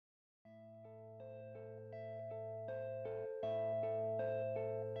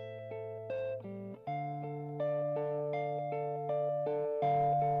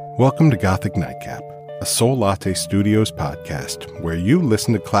Welcome to Gothic Nightcap, a Soul Latte Studios podcast where you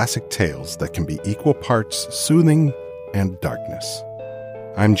listen to classic tales that can be equal parts soothing and darkness.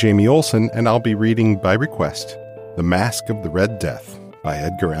 I'm Jamie Olson, and I'll be reading, by request, The Masque of the Red Death by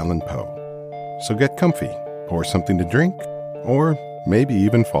Edgar Allan Poe. So get comfy, pour something to drink, or maybe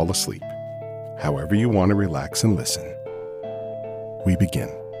even fall asleep. However you want to relax and listen. We begin.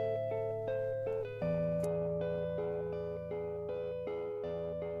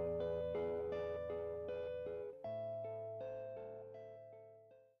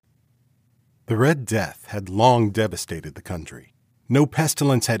 The Red Death had long devastated the country. No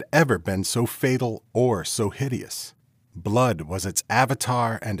pestilence had ever been so fatal or so hideous. Blood was its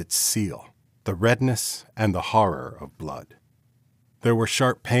avatar and its seal, the redness and the horror of blood. There were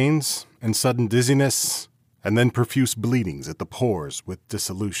sharp pains and sudden dizziness, and then profuse bleedings at the pores with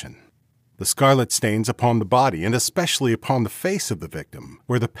dissolution. The scarlet stains upon the body, and especially upon the face of the victim,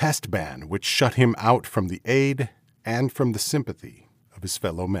 were the pest ban which shut him out from the aid and from the sympathy of his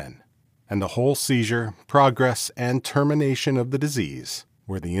fellow men. And the whole seizure, progress, and termination of the disease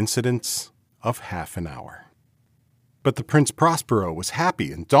were the incidents of half an hour. But the Prince Prospero was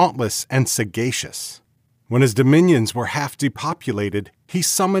happy and dauntless and sagacious. When his dominions were half depopulated, he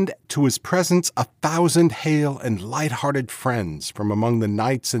summoned to his presence 1,000 hale and light-hearted friends from among the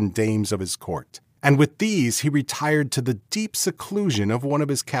knights and dames of his court, and with these he retired to the deep seclusion of one of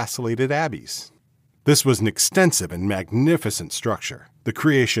his castellated abbeys. This was an extensive and magnificent structure, the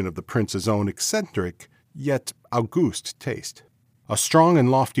creation of the prince's own eccentric, yet august taste. A strong and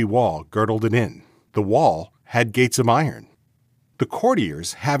lofty wall girdled it in. The wall had gates of iron. The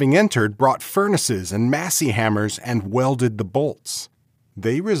courtiers, having entered, brought furnaces and massy hammers and welded the bolts.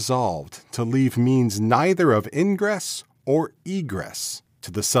 They resolved to leave means neither of ingress or egress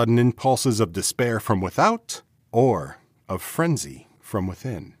to the sudden impulses of despair from without or of frenzy from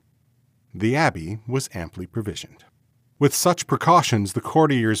within. The abbey was amply provisioned. With such precautions, the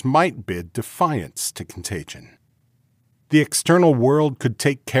courtiers might bid defiance to contagion. The external world could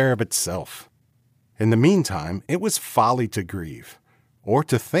take care of itself. In the meantime, it was folly to grieve, or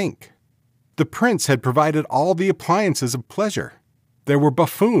to think. The prince had provided all the appliances of pleasure. There were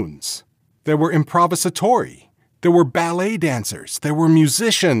buffoons, there were improvisatori, there were ballet dancers, there were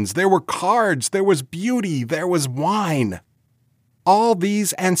musicians, there were cards, there was beauty, there was wine. All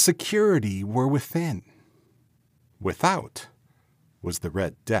these and security were within. Without was the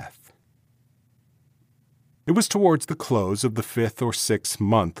Red Death. It was towards the close of the 5th or 6th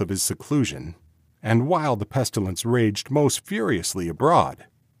month of his seclusion, and while the pestilence raged most furiously abroad,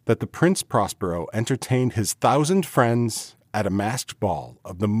 that the Prince Prospero entertained his 1,000 friends at a masked ball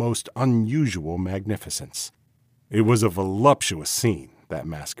of the most unusual magnificence. It was a voluptuous scene, that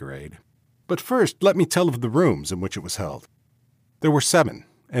masquerade. But first, let me tell of the rooms in which it was held. There were 7,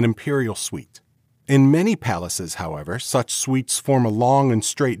 an imperial suite. In many palaces, however, such suites form a long and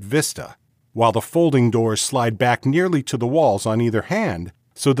straight vista, while the folding doors slide back nearly to the walls on either hand,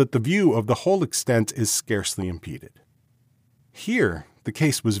 so that the view of the whole extent is scarcely impeded. Here, the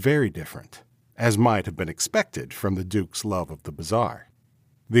case was very different, as might have been expected from the Duke's love of the bizarre.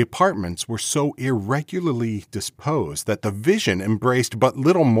 The apartments were so irregularly disposed that the vision embraced but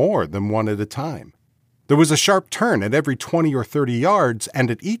little more than one at a time. There was a sharp turn at every 20 or 30 yards,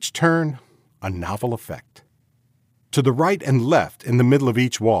 and at each turn, a novel effect. To the right and left, in the middle of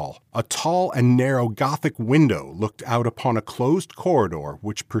each wall, a tall and narrow Gothic window looked out upon a closed corridor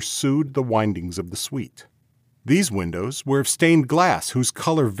which pursued the windings of the suite. These windows were of stained glass whose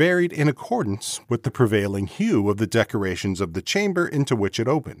color varied in accordance with the prevailing hue of the decorations of the chamber into which it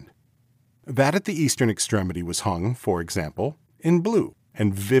opened. That at the eastern extremity was hung, for example, in blue,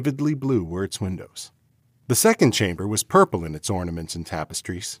 and vividly blue were its windows. The second chamber was purple in its ornaments and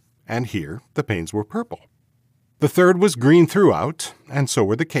tapestries, and here the panes were purple. The third was green throughout, and so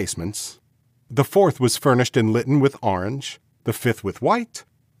were the casements. The fourth was furnished and litten with orange, the fifth with white,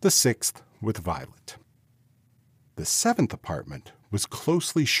 the sixth with violet. The 7th apartment was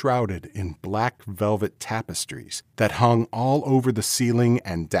closely shrouded in black velvet tapestries that hung all over the ceiling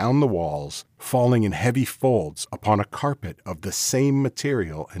and down the walls, falling in heavy folds upon a carpet of the same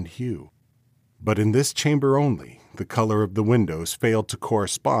material and hue. But in this chamber only, the color of the windows failed to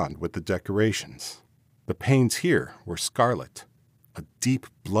correspond with the decorations. The panes here were scarlet, a deep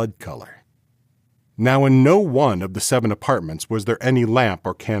blood color. Now in no one of the 7 apartments was there any lamp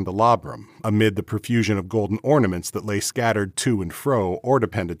or candelabrum, amid the profusion of golden ornaments that lay scattered to and fro or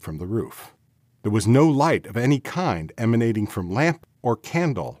depended from the roof. There was no light of any kind emanating from lamp or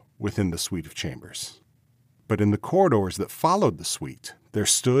candle within the suite of chambers. But in the corridors that followed the suite, there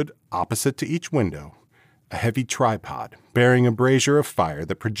stood, opposite to each window, a heavy tripod bearing a brazier of fire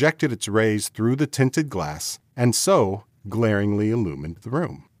that projected its rays through the tinted glass and so glaringly illumined the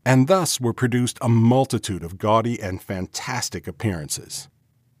room. And thus were produced a multitude of gaudy and fantastic appearances.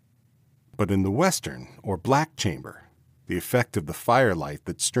 But in the western, or black chamber, the effect of the firelight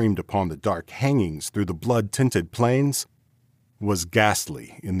that streamed upon the dark hangings through the blood-tinted plains was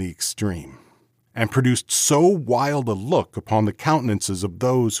ghastly in the extreme, and produced so wild a look upon the countenances of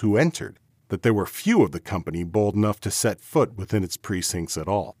those who entered that there were few of the company bold enough to set foot within its precincts at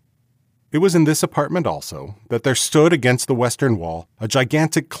all. It was in this apartment also that there stood against the western wall a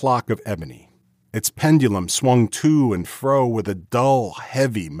gigantic clock of ebony. Its pendulum swung to and fro with a dull,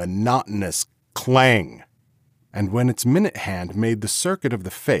 heavy, monotonous clang. And when its minute hand made the circuit of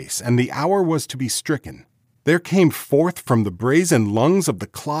the face and the hour was to be stricken, there came forth from the brazen lungs of the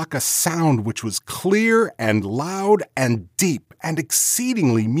clock a sound which was clear and loud and deep and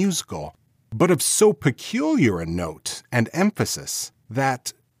exceedingly musical, but of so peculiar a note and emphasis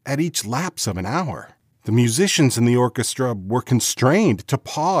that, at each lapse of an hour, the musicians in the orchestra were constrained to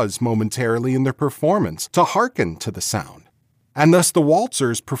pause momentarily in their performance to hearken to the sound, and thus the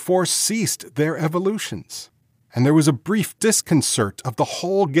waltzers perforce ceased their evolutions, and there was a brief disconcert of the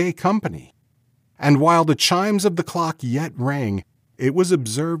whole gay company. And while the chimes of the clock yet rang, it was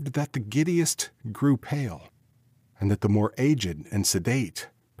observed that the giddiest grew pale, and that the more aged and sedate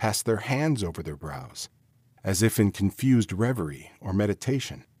passed their hands over their brows, as if in confused reverie or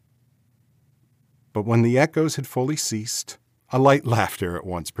meditation. But when the echoes had fully ceased, a light laughter at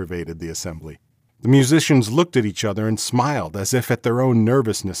once pervaded the assembly. The musicians looked at each other and smiled as if at their own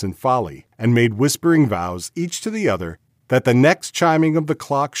nervousness and folly, and made whispering vows, each to the other, that the next chiming of the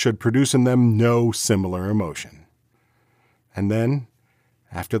clock should produce in them no similar emotion. And then,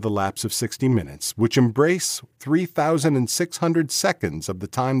 after the lapse of 60 minutes, which embrace 3,600 seconds of the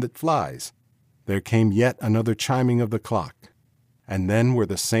time that flies, there came yet another chiming of the clock, and then were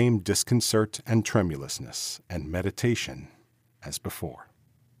the same disconcert and tremulousness and meditation as before.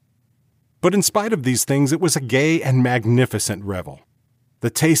 But in spite of these things, it was a gay and magnificent revel. The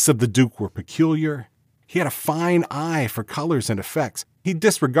tastes of the Duke were peculiar. He had a fine eye for colors and effects. He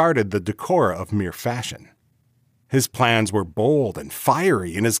disregarded the decora of mere fashion. His plans were bold and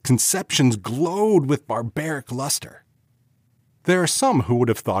fiery, and his conceptions glowed with barbaric luster. There are some who would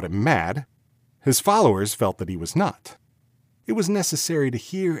have thought him mad. His followers felt that he was not. It was necessary to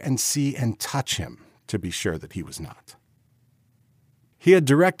hear and see and touch him to be sure that he was not. He had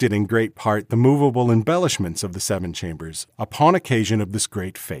directed in great part the movable embellishments of the seven chambers upon occasion of this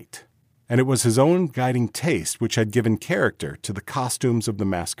great fete, and it was his own guiding taste which had given character to the costumes of the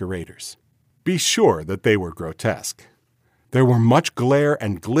masqueraders. Be sure that they were grotesque. There were much glare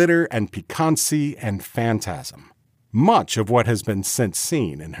and glitter and piquancy and phantasm, much of what has been since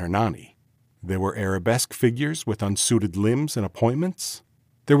seen in Hernani. There were arabesque figures with unsuited limbs and appointments.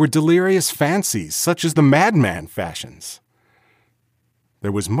 There were delirious fancies, such as the madman fashions.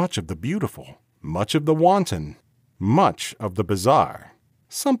 There was much of the beautiful, much of the wanton, much of the bizarre,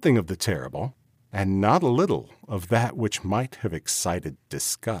 something of the terrible, and not a little of that which might have excited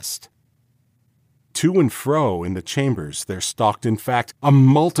disgust. To and fro in the chambers there stalked, in fact, a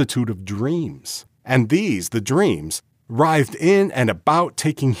multitude of dreams, and these, the dreams, writhed in and about,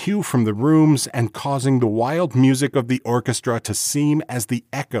 taking hue from the rooms and causing the wild music of the orchestra to seem as the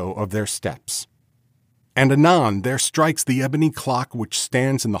echo of their steps. And anon there strikes the ebony clock which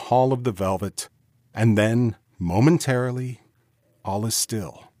stands in the hall of the velvet, and then, momentarily, all is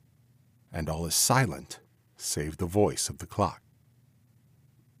still, and all is silent, save the voice of the clock.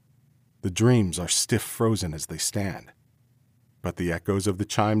 The dreams are stiff frozen as they stand, but the echoes of the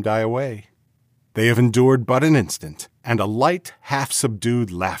chime die away. They have endured but an instant, and a light,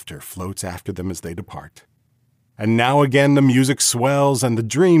 half-subdued laughter floats after them as they depart. And now again the music swells, and the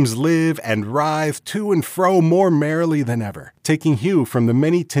dreams live and writhe to and fro more merrily than ever, taking hue from the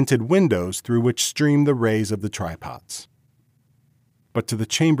many-tinted windows through which stream the rays of the tripods. But to the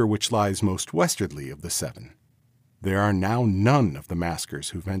chamber which lies most westwardly of the seven, there are now none of the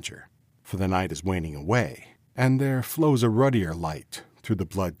maskers who venture, for the night is waning away, and there flows a ruddier light through the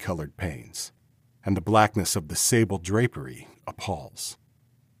blood-colored panes, and the blackness of the sable drapery appalls.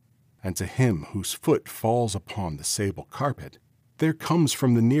 And to him whose foot falls upon the sable carpet, there comes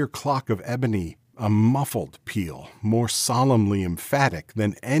from the near clock of ebony a muffled peal, more solemnly emphatic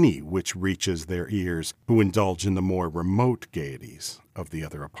than any which reaches their ears who indulge in the more remote gaieties of the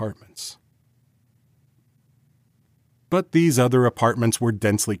other apartments. But these other apartments were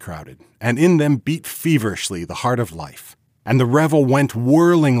densely crowded, and in them beat feverishly the heart of life, and the revel went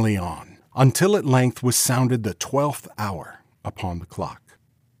whirlingly on, until at length was sounded the 12th hour upon the clock.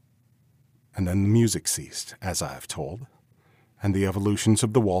 And then the music ceased, as I have told, and the evolutions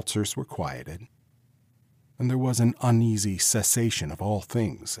of the waltzers were quieted, and there was an uneasy cessation of all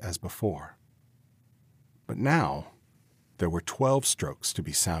things as before. But now there were 12 strokes to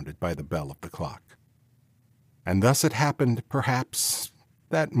be sounded by the bell of the clock. And thus it happened, perhaps,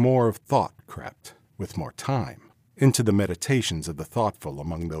 that more of thought crept, with more time, into the meditations of the thoughtful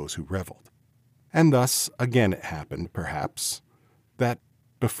among those who reveled. And thus again it happened, perhaps, that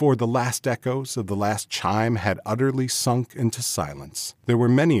before the last echoes of the last chime had utterly sunk into silence, there were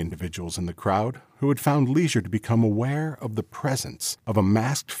many individuals in the crowd who had found leisure to become aware of the presence of a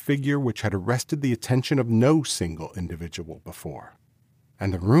masked figure which had arrested the attention of no single individual before.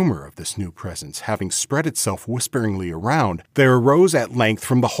 And the rumor of this new presence having spread itself whisperingly around, there arose at length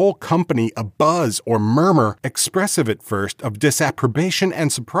from the whole company a buzz or murmur, expressive at first of disapprobation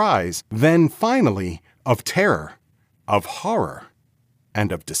and surprise, then finally of terror, of horror,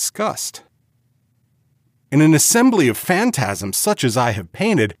 and of disgust. In an assembly of phantasms such as I have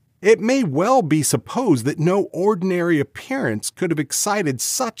painted, it may well be supposed that no ordinary appearance could have excited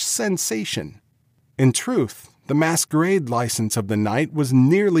such sensation. In truth, the masquerade license of the night was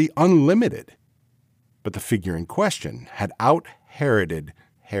nearly unlimited. But the figure in question had out-Heroded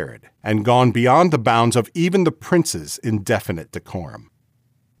Herod, and gone beyond the bounds of even the prince's indefinite decorum.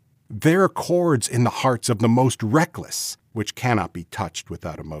 There are chords in the hearts of the most reckless which cannot be touched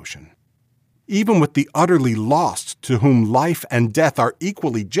without emotion. Even with the utterly lost, to whom life and death are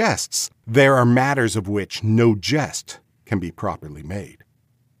equally jests, there are matters of which no jest can be properly made.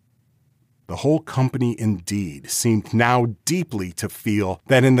 The whole company indeed seemed now deeply to feel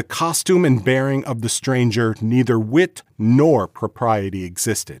that in the costume and bearing of the stranger neither wit nor propriety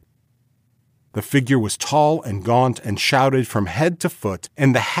existed. The figure was tall and gaunt and shrouded from head to foot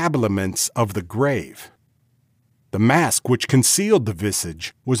in the habiliments of the grave. The mask which concealed the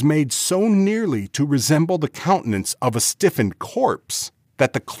visage was made so nearly to resemble the countenance of a stiffened corpse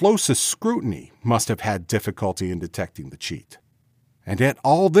that the closest scrutiny must have had difficulty in detecting the cheat. And yet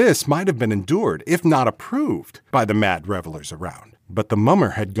all this might have been endured, if not approved, by the mad revelers around. But the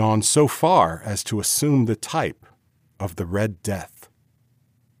mummer had gone so far as to assume the type of the Red Death.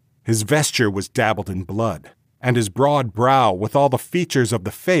 His vesture was dabbled in blood, and his broad brow, with all the features of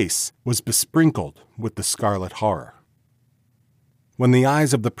the face, was besprinkled with the scarlet horror. When the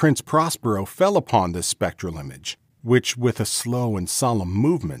eyes of the Prince Prospero fell upon this spectral image, which with a slow and solemn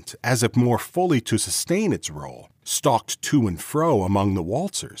movement, as if more fully to sustain its role, stalked to and fro among the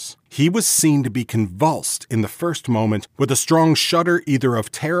waltzers, he was seen to be convulsed in the first moment with a strong shudder either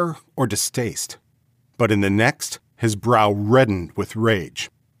of terror or distaste. But in the next, his brow reddened with rage.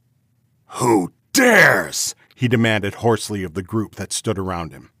 "Who dares?" he demanded hoarsely of the group that stood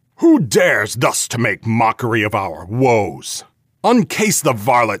around him. "Who dares thus to make mockery of our woes? Uncase the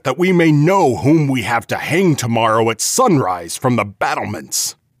varlet that we may know whom we have to hang tomorrow at sunrise from the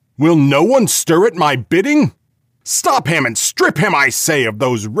battlements. Will no one stir at my bidding? Stop him and strip him, I say, of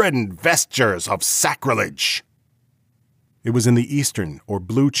those reddened vestures of sacrilege." It was in the eastern or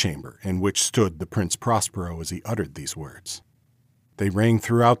blue chamber in which stood the Prince Prospero as he uttered these words. They rang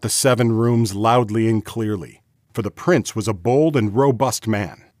throughout the 7 rooms loudly and clearly, for the prince was a bold and robust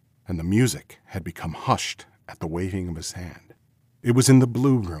man, and the music had become hushed at the waving of his hand. It was in the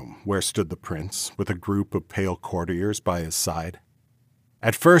blue room where stood the prince, with a group of pale courtiers by his side.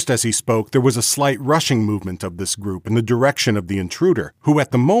 At first, as he spoke, there was a slight rushing movement of this group in the direction of the intruder, who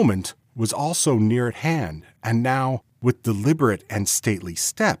at the moment was also near at hand, and now, with deliberate and stately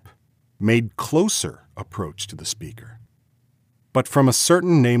step, made closer approach to the speaker. But from a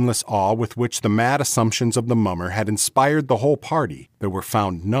certain nameless awe with which the mad assumptions of the mummer had inspired the whole party, there were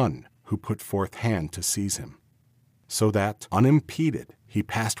found none who put forth hand to seize him, so that, unimpeded, he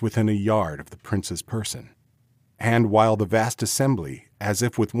passed within a yard of the prince's person. And while the vast assembly, as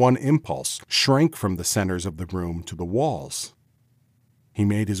if with one impulse, shrank from the centers of the room to the walls, he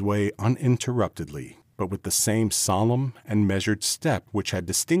made his way uninterruptedly, but with the same solemn and measured step which had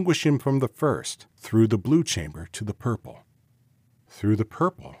distinguished him from the first, through the blue chamber to the purple, through the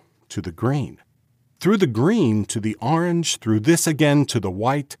purple to the green, through the green to the orange, through this again to the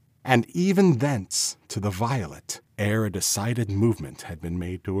white, and even thence to the violet, ere a decided movement had been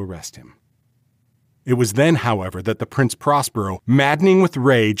made to arrest him. It was then, however, that the Prince Prospero, maddening with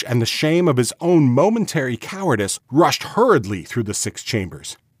rage and the shame of his own momentary cowardice, rushed hurriedly through the 6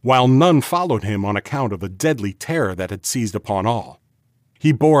 chambers, while none followed him on account of the deadly terror that had seized upon all.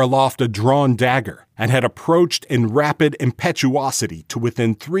 He bore aloft a drawn dagger, and had approached in rapid impetuosity to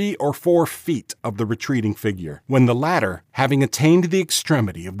within 3 or 4 feet of the retreating figure, when the latter, having attained the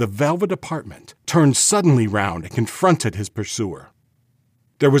extremity of the velvet apartment, turned suddenly round and confronted his pursuer.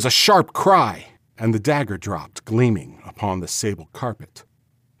 There was a sharp cry, and the dagger dropped gleaming upon the sable carpet,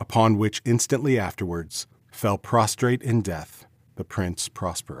 upon which instantly afterwards fell prostrate in death the Prince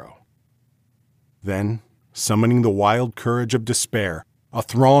Prospero. Then, summoning the wild courage of despair, a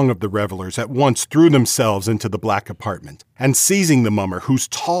throng of the revelers at once threw themselves into the black apartment, and seizing the mummer, whose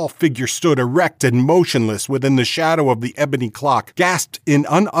tall figure stood erect and motionless within the shadow of the ebony clock, gasped in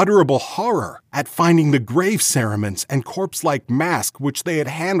unutterable horror at finding the grave cerements and corpse-like mask which they had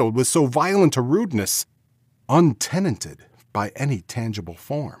handled with so violent a rudeness, untenanted by any tangible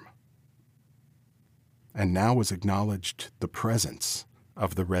form. And now was acknowledged the presence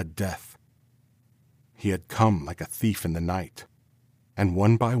of the Red Death. He had come like a thief in the night, and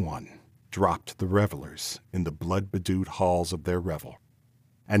one by one dropped the revelers in the blood-bedewed halls of their revel,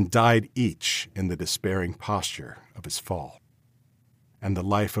 and died each in the despairing posture of his fall. And the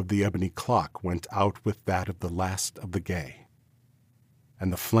life of the ebony clock went out with that of the last of the gay,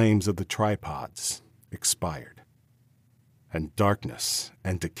 and the flames of the tripods expired, and darkness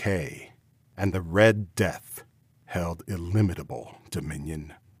and decay and the Red Death held illimitable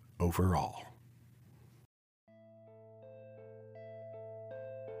dominion over all.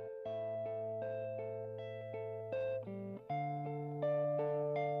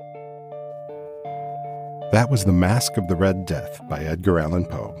 That was The Masque of the Red Death by Edgar Allan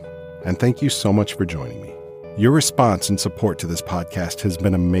Poe, and thank you so much for joining me. Your response and support to this podcast has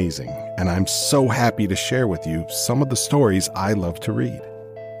been amazing, and I'm so happy to share with you some of the stories I love to read.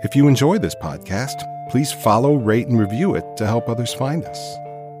 If you enjoy this podcast, please follow, rate, and review it to help others find us.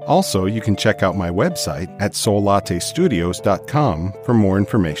 Also, you can check out my website at soulattestudios.com for more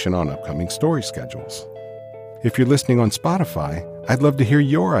information on upcoming story schedules. If you're listening on Spotify, I'd love to hear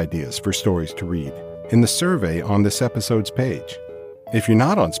your ideas for stories to read in the survey on this episode's page. If you're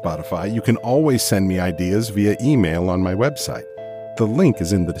not on Spotify, you can always send me ideas via email on my website. The link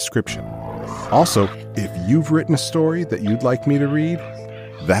is in the description. Also, if you've written a story that you'd like me to read,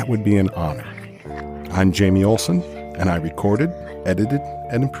 that would be an honor. I'm Jamie Olson, and I recorded, edited,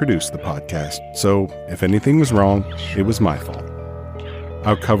 and produced the podcast, so if anything was wrong, it was my fault.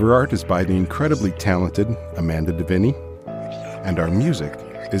 Our cover art is by the incredibly talented Amanda Devini, and our music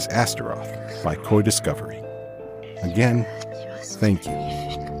is Astaroth by Koi Discovery. Again, thank you,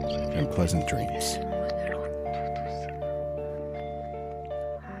 and pleasant dreams.